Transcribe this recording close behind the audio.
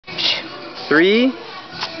3,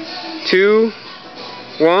 2,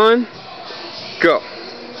 1, go.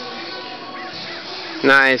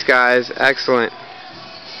 Nice, guys. Excellent.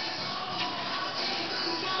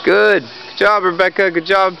 Good. Good job, Rebecca. Good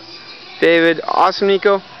job, David. Awesome,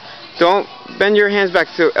 Nico. Don't bend your hands back.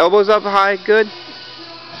 So elbows up high. Good.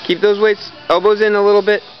 Keep those weights, elbows in a little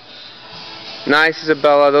bit. Nice,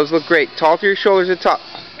 Isabella. Those look great. Tall through your shoulders at the top.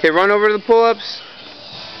 Okay, run over to the pull-ups.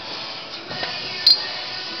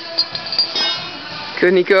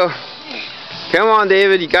 Good, Nico. Come on,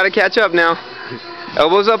 David. You got to catch up now.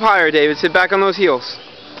 Elbows up higher, David. Sit back on those heels.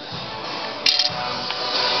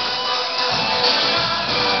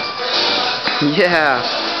 Yeah.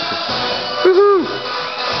 Woohoo.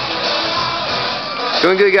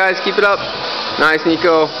 Doing good, guys. Keep it up. Nice,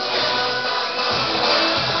 Nico.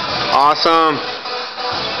 Awesome.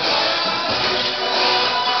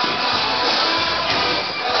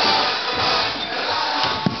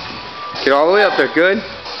 Get all the way up there. Good.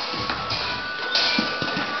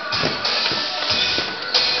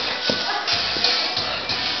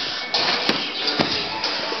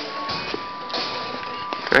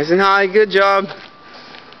 Nice and high. Good job.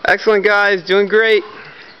 Excellent, guys. Doing great.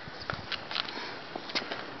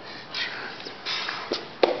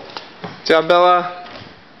 Good job, Bella.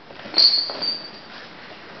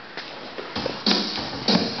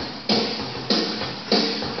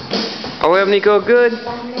 All the way up, Nico. Good.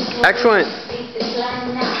 Excellent.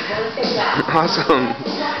 Awesome.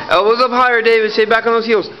 Elbows up higher, David. Stay back on those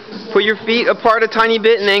heels. Put your feet apart a tiny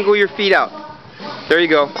bit and angle your feet out. There you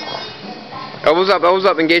go. Elbows up, elbows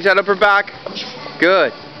up. Engage that upper back.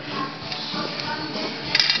 Good.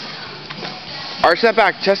 Arch that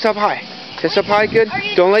back. Chest up high. Chest up high. Good.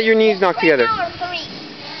 Don't let your knees knock together.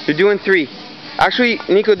 You're doing 3. Actually,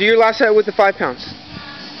 Nico, do your last set with the 5 pounds.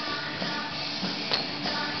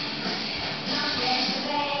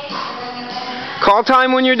 Call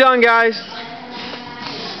time when you're done, guys.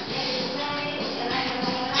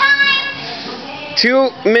 Time.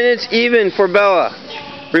 2 minutes even for Bella.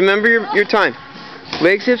 Remember your time.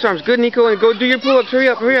 Legs, hips, arms. Good, Nico. And go do your pull-ups. Hurry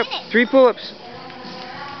up, hurry up. 3 pull-ups.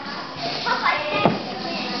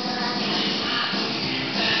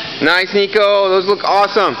 Nice, Nico. Those look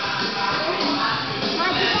awesome.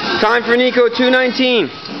 Time for Nico, 2:19. 2:19.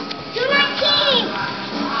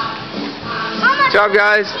 Good job,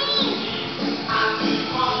 guys.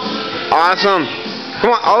 Awesome.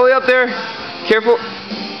 Come on, all the way up there. Careful.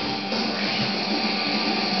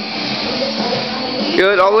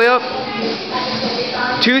 Good, all the way up.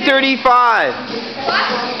 2:35.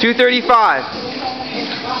 2:35.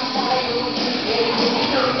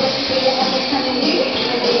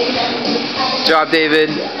 Good job, David.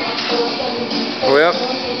 All the way up.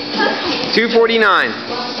 2:49.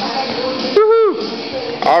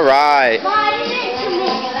 Woohoo! All right.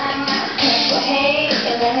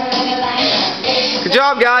 Good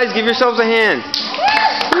job, guys. Give yourselves a hand.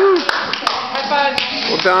 Woo.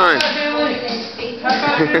 Well done.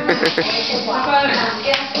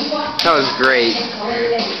 That was great.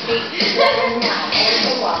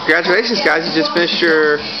 Congratulations, guys. You just finished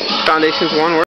your Foundations 1 work.